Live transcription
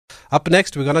Up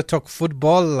next, we're going to talk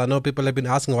football. I know people have been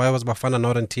asking why was Bafana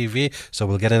not on TV, so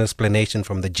we'll get an explanation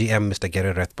from the GM, Mr.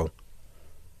 Gary Rathbone.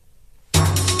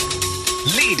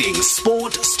 Leading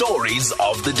sport stories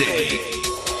of the day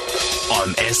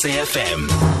on SAFM.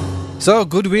 So,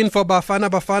 good win for Bafana.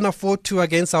 Bafana 4-2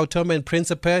 against Sao Tome and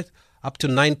Principe. Up to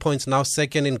 9 points now,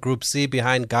 second in Group C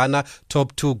behind Ghana.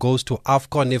 Top 2 goes to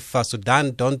AFCON. If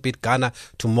Sudan don't beat Ghana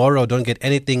tomorrow, don't get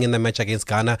anything in the match against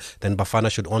Ghana, then Bafana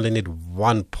should only need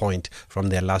 1 point from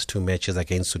their last 2 matches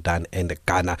against Sudan and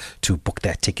Ghana to book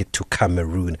their ticket to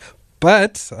Cameroon.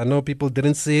 But I know people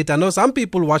didn't see it. I know some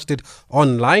people watched it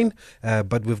online,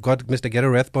 but we've got Mr. Gary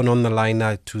Rathbone on the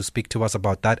line to speak to us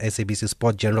about that, SABC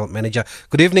Sport General Manager.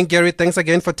 Good evening, Gary. Thanks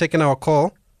again for taking our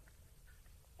call.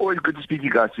 Always good to speak to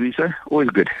you guys, Teresa. Always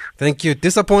good. Thank you.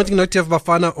 Disappointing not to have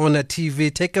Bafana on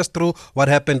TV. Take us through what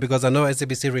happened, because I know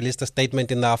SABC released a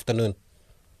statement in the afternoon.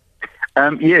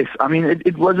 Yes, I mean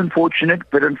it was unfortunate,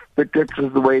 but that's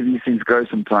just the way these things go.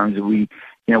 Sometimes we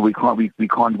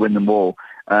can't win them all.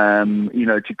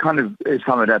 To kind of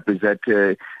sum it up is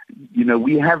that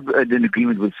we have an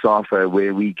agreement with SAFA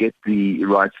where we get the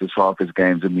rights to SAFA's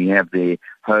games and we have their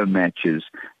home matches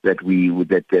that we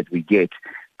get.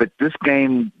 But this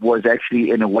game was actually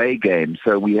an away game.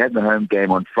 So we had the home game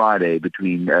on Friday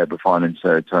between Bafana and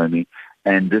Sao Tome,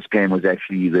 and this game was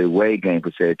actually the away game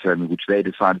for Sao Tome, which they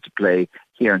decided to play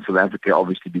here in South Africa,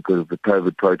 obviously because of the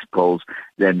COVID protocols,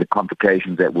 then the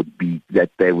complications they wouldn't be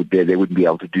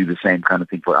able to do the same kind of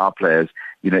thing for our players,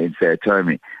 in Sao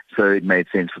Tome. So it made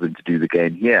sense for them to do the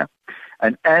game here.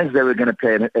 And as they were going to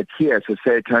play it here, so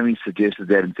Sao Tome suggested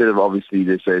that instead of obviously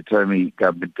the Sao Tome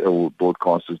government or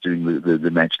broadcasters doing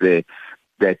the match there,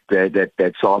 that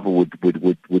SAFA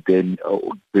would then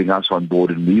bring us on board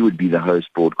and we would be the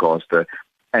host broadcaster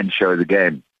and show the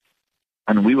game.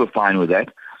 And we were fine with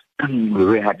that. We were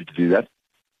very happy to do that.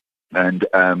 And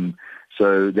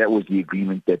so that was the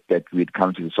agreement that we had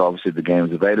come to. The SAFA said the game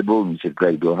was available, and we said,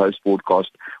 great, we'll host broadcast,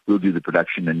 we'll do the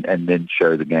production and then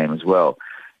show the game as well.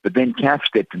 But then CAF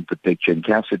stepped into the picture, and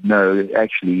CAF said, no,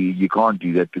 actually, you can't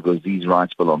do that because these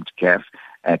rights belong to CAF,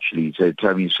 actually. So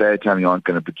Sao Tome aren't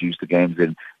going to produce the games,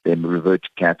 then revert to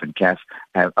CAF, and CAF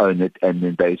own it. And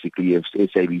then basically, if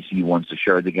SABC wants to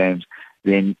show the games,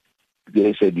 then the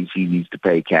SABC needs to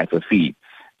pay CAF a fee,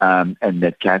 and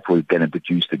that CAF was going to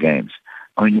produce the games.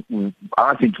 I mean,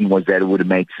 our thinking was that it would have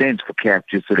made sense for CAF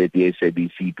just to let the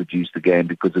SABC produce the game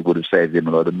because it would have saved them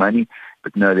a lot of money.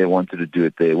 But no, they wanted to do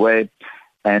it their way.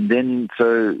 And then,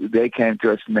 so they came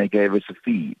to us and they gave us a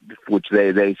fee, which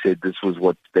they said this was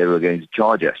what they were going to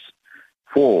charge us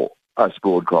for us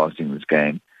broadcasting this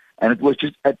game. And it was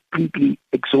just completely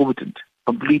exorbitant,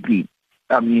 completely.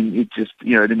 I mean, it just,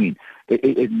 you know what I mean?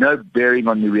 It had no bearing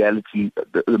on the reality,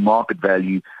 the market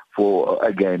value for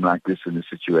a game like this in this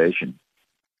situation.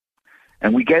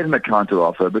 And we gave them a counter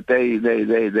offer, but they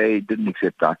didn't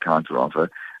accept our counter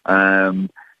offer.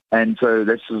 And so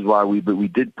this is why we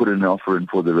did put an offer in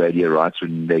for the radio rights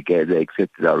when they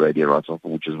accepted our radio rights offer,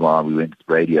 which is why we went to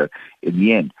radio in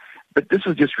the end. But this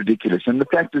is just ridiculous. And the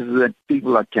fact is that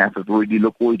people like CAF have always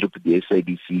looked at the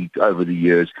SABC over the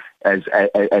years as a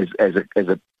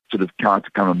sort of cow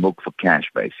to come and milk for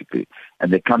cash, basically.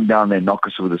 And they come down, they knock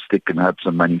us with a stick and hope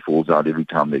some money falls out every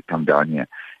time they come down here.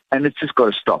 And it's just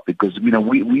got to stop because, we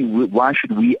why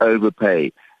should we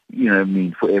overpay?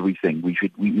 For everything.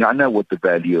 I know what the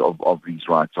value of these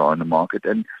rights are in the market,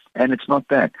 and it's not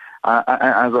that. As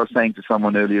I was saying to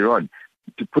someone earlier on,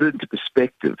 to put it into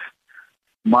perspective,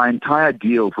 my entire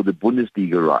deal for the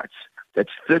Bundesliga rights,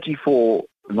 that's 34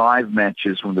 live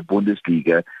matches from the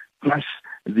Bundesliga, plus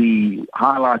the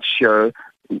highlight show,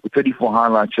 34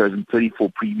 highlight shows and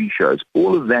 34 preview shows,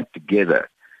 all of that together,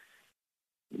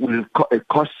 it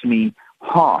costs me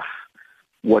half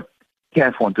what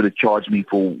CAF wanted to charge me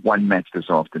for one match this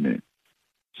afternoon.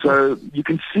 So you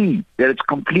can see that it's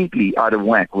completely out of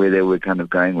whack where they were kind of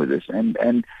going with this. And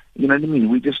you know what I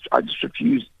mean? I just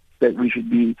refuse that we should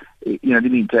be,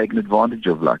 taken advantage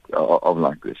of like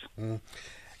this. Mm.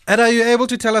 And are you able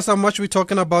to tell us how much we're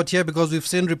talking about here? Because we've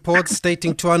seen reports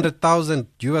stating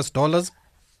 $200,000.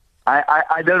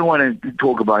 I don't want to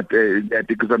talk about that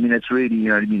because, it's really,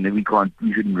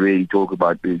 we shouldn't really talk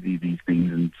about these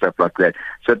things and stuff like that.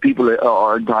 So people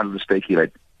are entitled to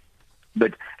speculate.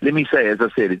 But let me say, as I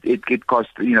said, it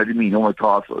costs,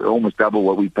 almost double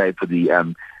what we paid for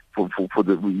the,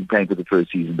 we paying for the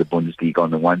first season, the Bundesliga on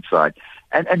the one side.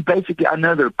 And basically, I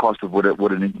know the cost of what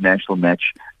an international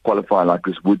match qualifier like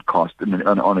this would cost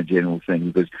on a general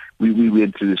thing because we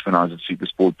went through this when I was at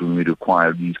SuperSport when we'd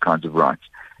acquire these kinds of rights.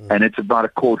 And it's about a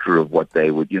quarter of what they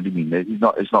would,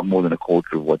 It's not more than a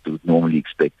quarter of what they would normally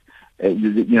expect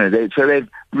So they've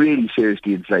really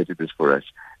seriously inflated this for us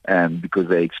because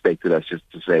they expected us just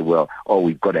to say, well,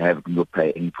 we've got to have it and we'll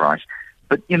pay any price.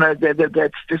 But,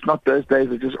 that's just not those days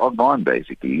are just are gone,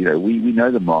 basically. We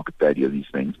know the market value of these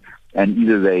things, and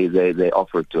either they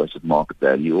offer it to us at market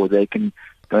value or they can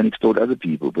go and extort other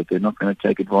people, but they're not going to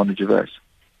take advantage of us.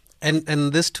 And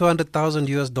this $200,000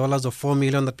 US or 4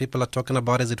 million that people are talking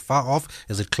about, is it far off?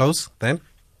 Is it close then?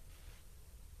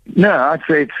 No, I'd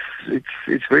say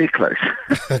it's very close.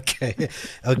 Okay.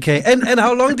 And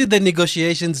how long did the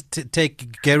negotiations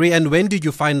take, Gary? And when did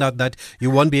you find out that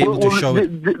you won't be able to show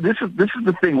it? This is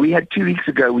the thing. We had 2 weeks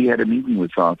ago. We had a meeting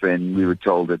with SAFA, and we were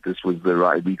told that this was the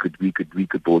right. We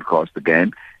could broadcast the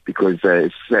game because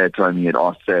Tony had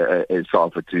asked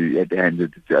SAFA to hand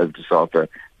it over to SAFA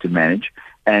to manage.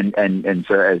 And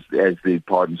so as the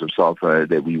partners of SAFA,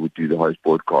 that we would do the host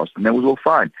broadcast, and that was all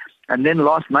fine. And then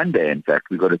last Monday, in fact,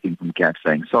 we got a thing from CAF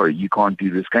saying, sorry, you can't do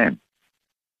this game.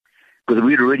 Because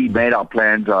we'd already made our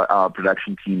plans, our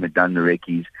production team had done the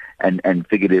recce's and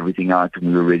figured everything out, and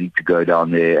we were ready to go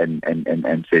down there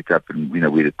and set up, and we'd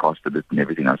have costed it and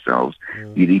everything ourselves.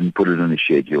 We'd even put it on the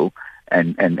schedule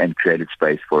and created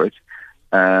space for it.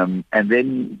 And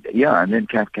then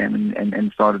CAF came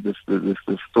and started this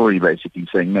story, basically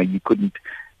saying, no, you couldn't,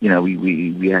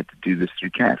 we had to do this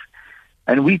through CAF.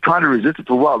 And we tried to resist it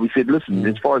for a while. We said, listen,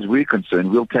 as far as we're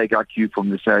concerned, we'll take our cue from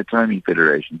the Sao Tome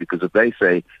Federation, because if they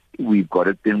say we've got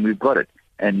it, then we've got it.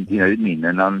 And,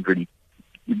 and I'm really...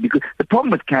 Because the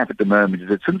problem with CAF at the moment is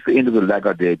that since the end of the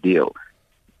Lagardère deal,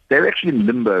 they're actually in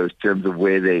limbo in terms of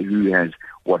who has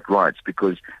what rights,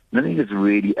 because nothing is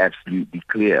really absolutely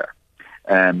clear.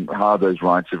 How those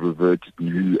rights have reverted and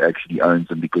who actually owns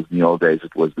them, because in the old days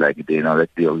it was Lagardère, now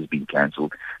that deal has been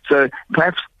cancelled. So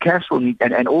CAF will need,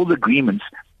 and all the agreements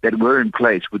that were in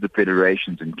place with the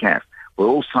federations and CAF were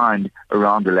all signed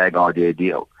around the Lagardère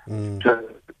deal. So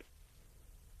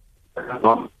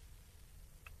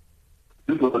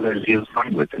who are those deals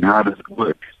signed with, and how does it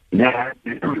work? There's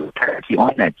no real clarity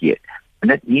on that yet, and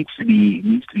that needs to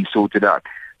be sorted out.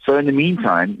 So in the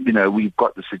meantime, we've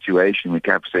got the situation where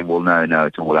CAF say, well, no,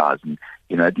 it's all ours. And,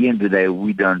 at the end of the day,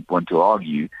 we don't want to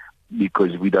argue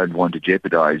because we don't want to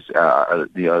jeopardize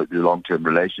the long-term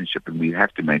relationship, and we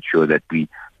have to make sure that we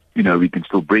can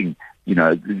still bring,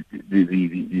 the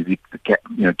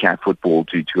CAF football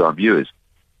to our viewers.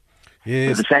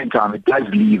 Yes. At the same time, it does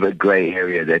leave a grey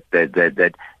area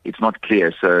that it's not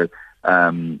clear. So,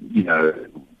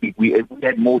 we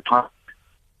had more time,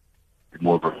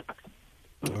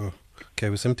 Okay,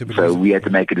 we seem to be. So we had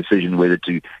to make a decision whether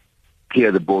to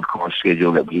clear the broadcast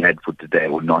schedule that we had for today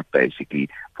or not, basically,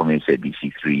 from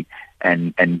SABC3,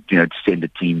 and to send a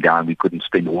team down. We couldn't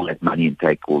spend all that money and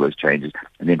take all those changes,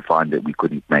 and then find that we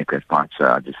couldn't make that fight.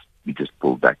 So we just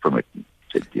pulled back from it. And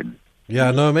said,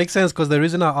 Yeah, no, it makes sense, because the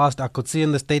reason I asked, I could see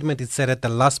in the statement it said at the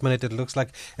last minute it looks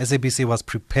like SABC was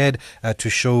prepared to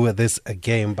show this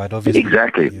game, but obviously...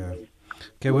 Exactly. Yeah.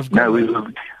 Okay, we're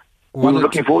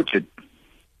looking forward to it.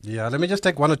 Yeah, let me just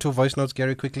take 1 or 2 voice notes,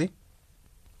 Gary, quickly.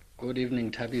 Good evening,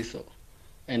 Thabiso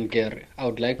and Gary. I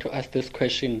would like to ask this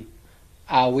question.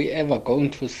 Are we ever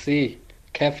going to see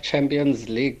CAF Champions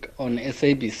League on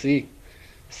SABC,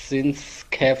 since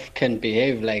CAF can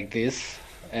behave like this?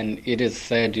 And it is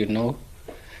sad,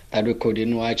 that we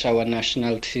couldn't watch our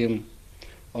national team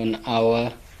on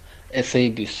our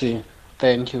SABC.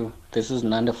 Thank you. This is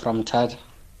Nanda from Tata.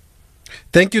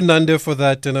 Thank you, Nanda, for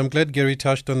that. And I'm glad Gary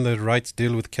touched on the rights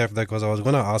deal with CAF there, because I was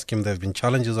going to ask him, there have been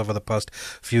challenges over the past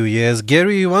few years.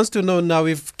 Gary wants to know now,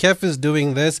 if CAF is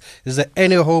doing this, is there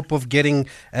any hope of getting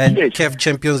CAF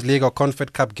Champions League or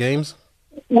Confed Cup games?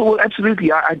 Well,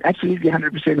 absolutely. I absolutely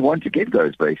 100% want to get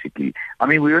those, basically. I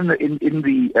mean, we're in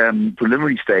the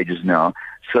preliminary stages now.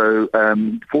 So,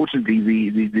 fortunately,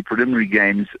 the preliminary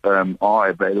games are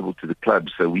available to the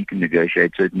clubs, so we can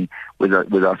negotiate certainly with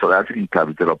our South African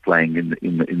clubs that are playing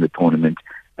in the tournament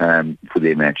for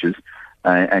their matches,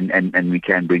 and we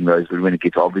can bring those. But when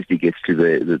it obviously gets to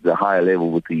the higher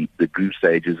level with the group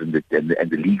stages and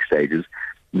the league stages,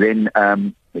 then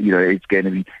it's going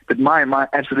to be. But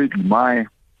my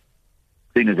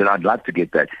thing is that I'd love to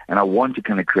get that, and I want to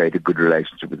kind of create a good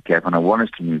relationship with CAF, and I want us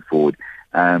to move forward,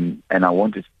 and I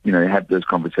want to have those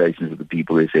conversations with the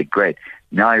people who say, great,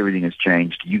 now everything has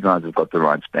changed, you guys have got the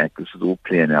rights back, this is all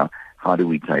clear now, how do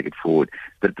we take it forward?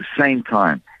 But at the same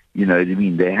time,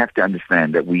 they have to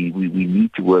understand that we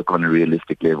need to work on a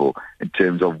realistic level in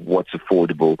terms of what's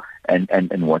affordable and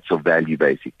what's of value,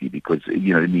 basically, because,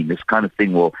 this kind of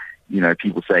thing will,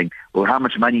 people saying, well, how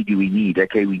much money do we need?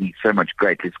 Okay, we need so much.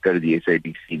 Great, let's go to the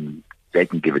SABC and they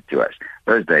can give it to us.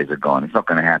 Those days are gone. It's not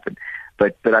going to happen.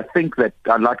 But I think that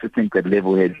I'd like to think that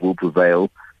level heads will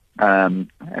prevail, and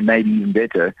maybe even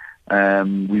better.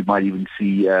 We might even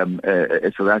see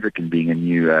a South African being a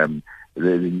new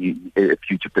the new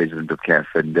future president of CAF,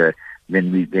 and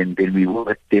then we will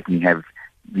definitely have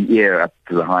the ear up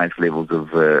to the highest levels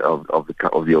of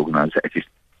the organisation.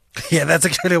 Yeah, that's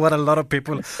actually what a lot of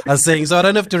people are saying. So I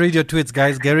don't have to read your tweets,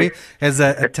 guys. Gary has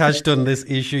touched on this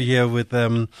issue here with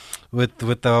the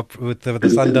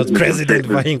Sundowns president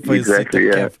vying for his seat at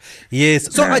CAF.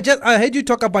 Yes. So I heard you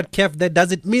talk about CAF. That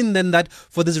does it mean then that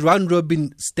for this round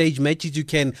robin stage matches you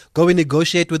can go and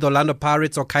negotiate with Orlando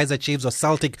Pirates or Kaizer Chiefs or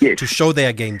Celtic to show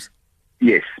their games?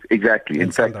 Yes, exactly.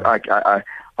 In fact, I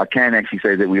can actually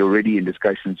say that we're already in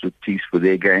discussions with Chiefs for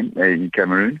their game in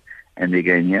Cameroon. And they're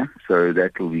going here, so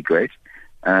that will be great.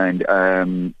 But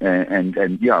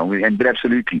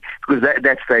absolutely, because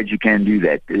that stage you can do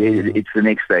that. It's the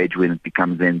next stage when it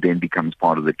becomes becomes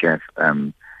part of the CAF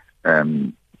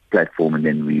platform, and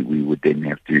then we would then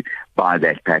have to buy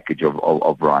that package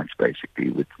of rights basically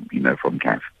from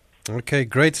CAF. Okay,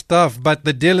 great stuff. But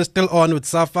the deal is still on with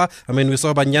SAFA. I mean, we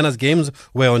saw Banyana's games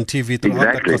were on TV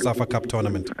throughout the COSAFA Cup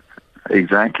tournament.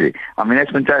 Exactly. I mean, that's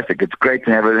fantastic. It's great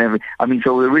to have it. I mean,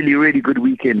 so a really, really good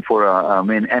weekend for our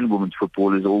men and women's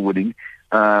footballers all winning.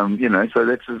 So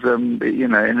that's, and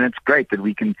it's great that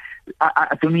we can,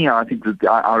 for me, I think that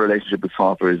our relationship with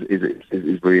SAFA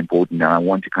is very important, and I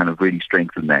want to kind of really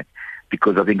strengthen that,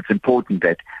 because I think it's important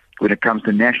that when it comes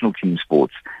to national team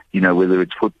sports, whether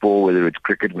it's football, whether it's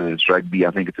cricket, whether it's rugby,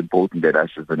 I think it's important that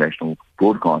us as the national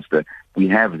broadcaster, we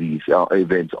have these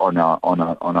events on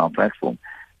our platform.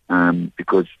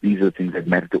 Because these are things that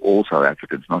matter to all South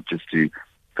Africans, not just to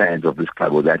fans of this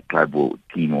club or that club or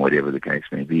team or whatever the case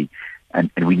may be.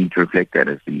 And we need to reflect that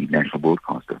as the national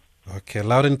broadcaster. Okay,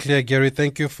 loud and clear, Gary.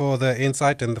 Thank you for the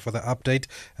insight and for the update.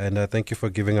 And thank you for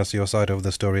giving us your side of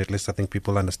the story. At least I think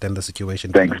people understand the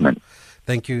situation. Thanks, man.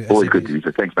 Thank you. Always good to be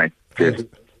so. Thanks, mate. Cheers.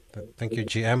 Thank you,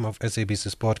 GM of SABC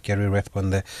Sport, Gary Rathbone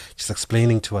there, just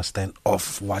explaining to us then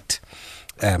of what...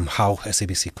 how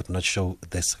SABC could not show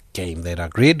this game. They'd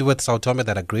agreed with Sao Tome,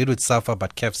 they'd agreed with SAFA,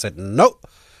 but CAF said, no,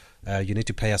 you need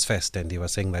to pay us first. And he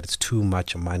was saying that it's too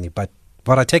much money. But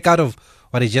what I take out of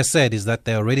what he just said is that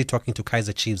they're already talking to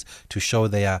Kaizer Chiefs to show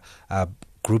their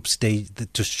group stage,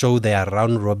 to show their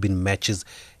round-robin matches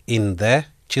in there.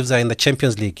 Chiefs are in the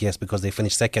Champions League, yes, because they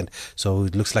finished second. So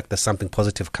it looks like there's something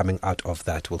positive coming out of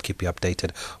that. We'll keep you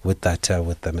updated with that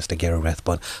with Mr. Gary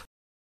Rathbone.